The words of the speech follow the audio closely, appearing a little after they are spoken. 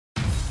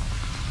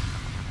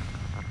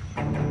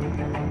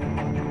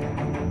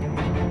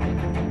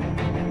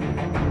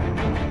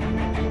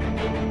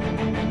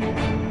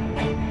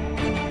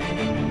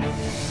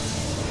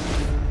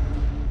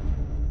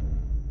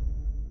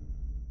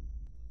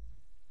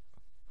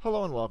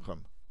Hello and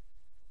welcome.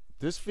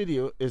 This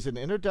video is an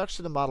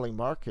introduction to modeling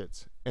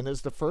markets and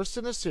is the first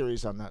in a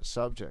series on that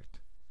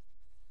subject.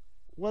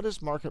 What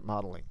is market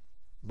modeling?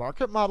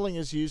 Market modeling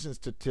is used in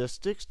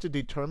statistics to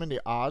determine the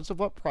odds of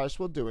what price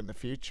will do in the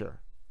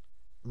future.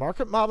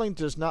 Market modeling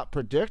does not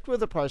predict where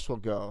the price will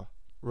go,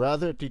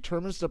 rather it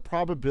determines the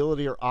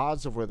probability or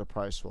odds of where the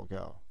price will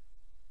go.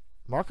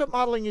 Market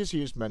modeling is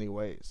used many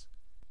ways.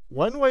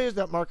 One way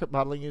that market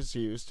modeling is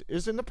used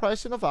is in the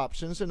pricing of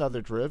options and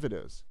other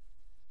derivatives.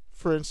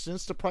 For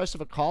instance, the price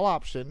of a call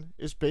option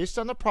is based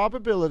on the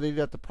probability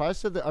that the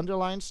price of the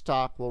underlying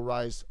stock will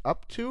rise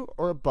up to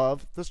or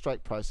above the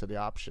strike price of the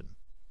option.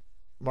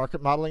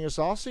 Market modeling is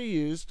also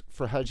used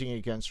for hedging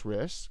against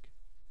risk,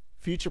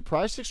 future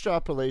price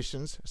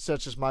extrapolations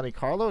such as Monte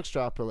Carlo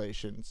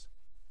extrapolations,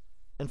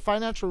 and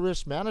financial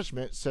risk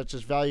management such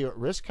as value at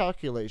risk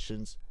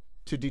calculations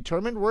to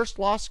determine worst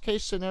loss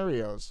case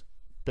scenarios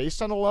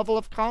based on a level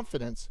of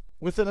confidence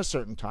within a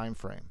certain time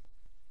frame.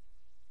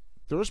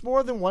 There is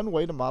more than one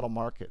way to model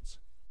markets,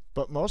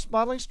 but most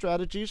modeling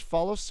strategies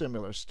follow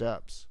similar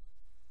steps.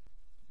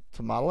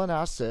 To model an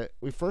asset,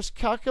 we first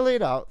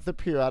calculate out the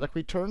periodic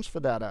returns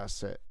for that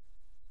asset.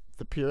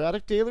 The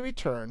periodic daily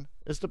return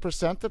is the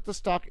percent that the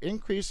stock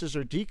increases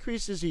or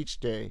decreases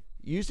each day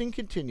using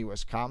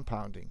continuous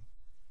compounding.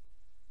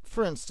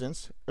 For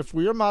instance, if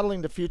we are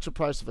modeling the future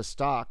price of a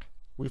stock,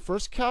 we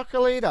first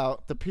calculate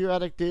out the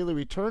periodic daily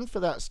return for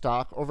that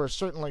stock over a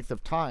certain length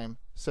of time,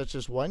 such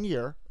as 1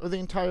 year or the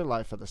entire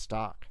life of the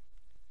stock.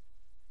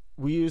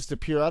 We use the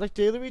periodic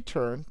daily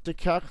return to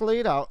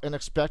calculate out an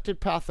expected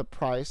path of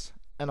price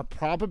and a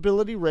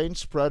probability range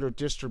spread or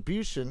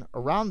distribution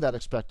around that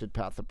expected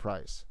path of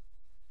price.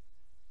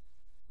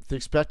 The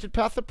expected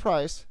path of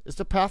price is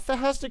the path that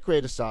has the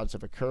greatest odds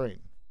of occurring.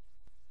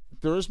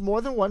 There is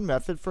more than one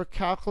method for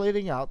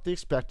calculating out the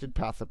expected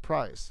path of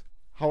price.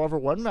 However,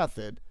 one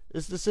method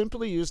is to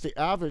simply use the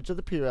average of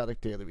the periodic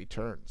daily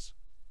returns.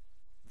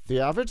 The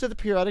average of the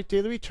periodic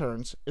daily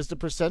returns is the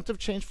percent of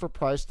change for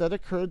price that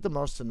occurred the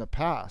most in the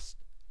past,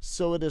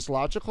 so it is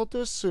logical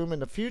to assume in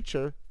the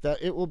future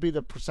that it will be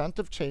the percent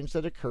of change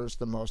that occurs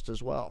the most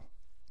as well.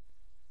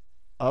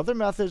 Other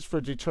methods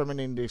for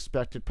determining the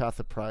expected path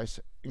of price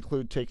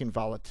include taking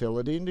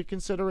volatility into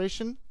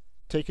consideration,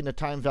 taking the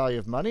time value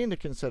of money into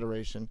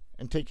consideration,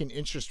 and taking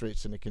interest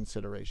rates into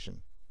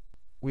consideration.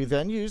 We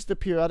then use the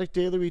periodic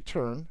daily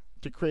return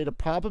to create a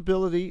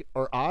probability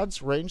or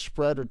odds range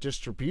spread or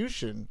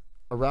distribution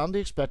around the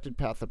expected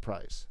path of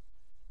price.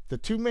 The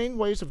two main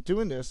ways of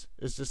doing this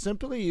is to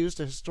simply use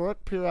the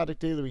historic periodic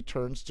daily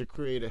returns to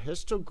create a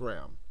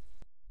histogram,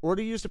 or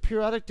to use the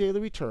periodic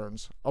daily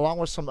returns along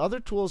with some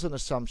other tools and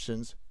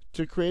assumptions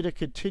to create a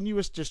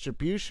continuous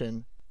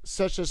distribution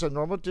such as a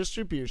normal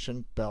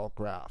distribution bell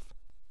graph.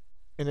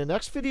 In the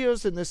next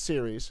videos in this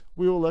series,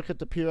 we will look at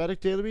the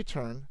periodic daily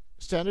return,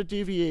 standard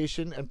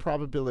deviation, and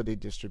probability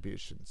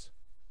distributions.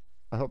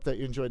 I hope that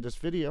you enjoyed this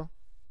video.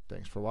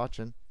 Thanks for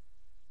watching.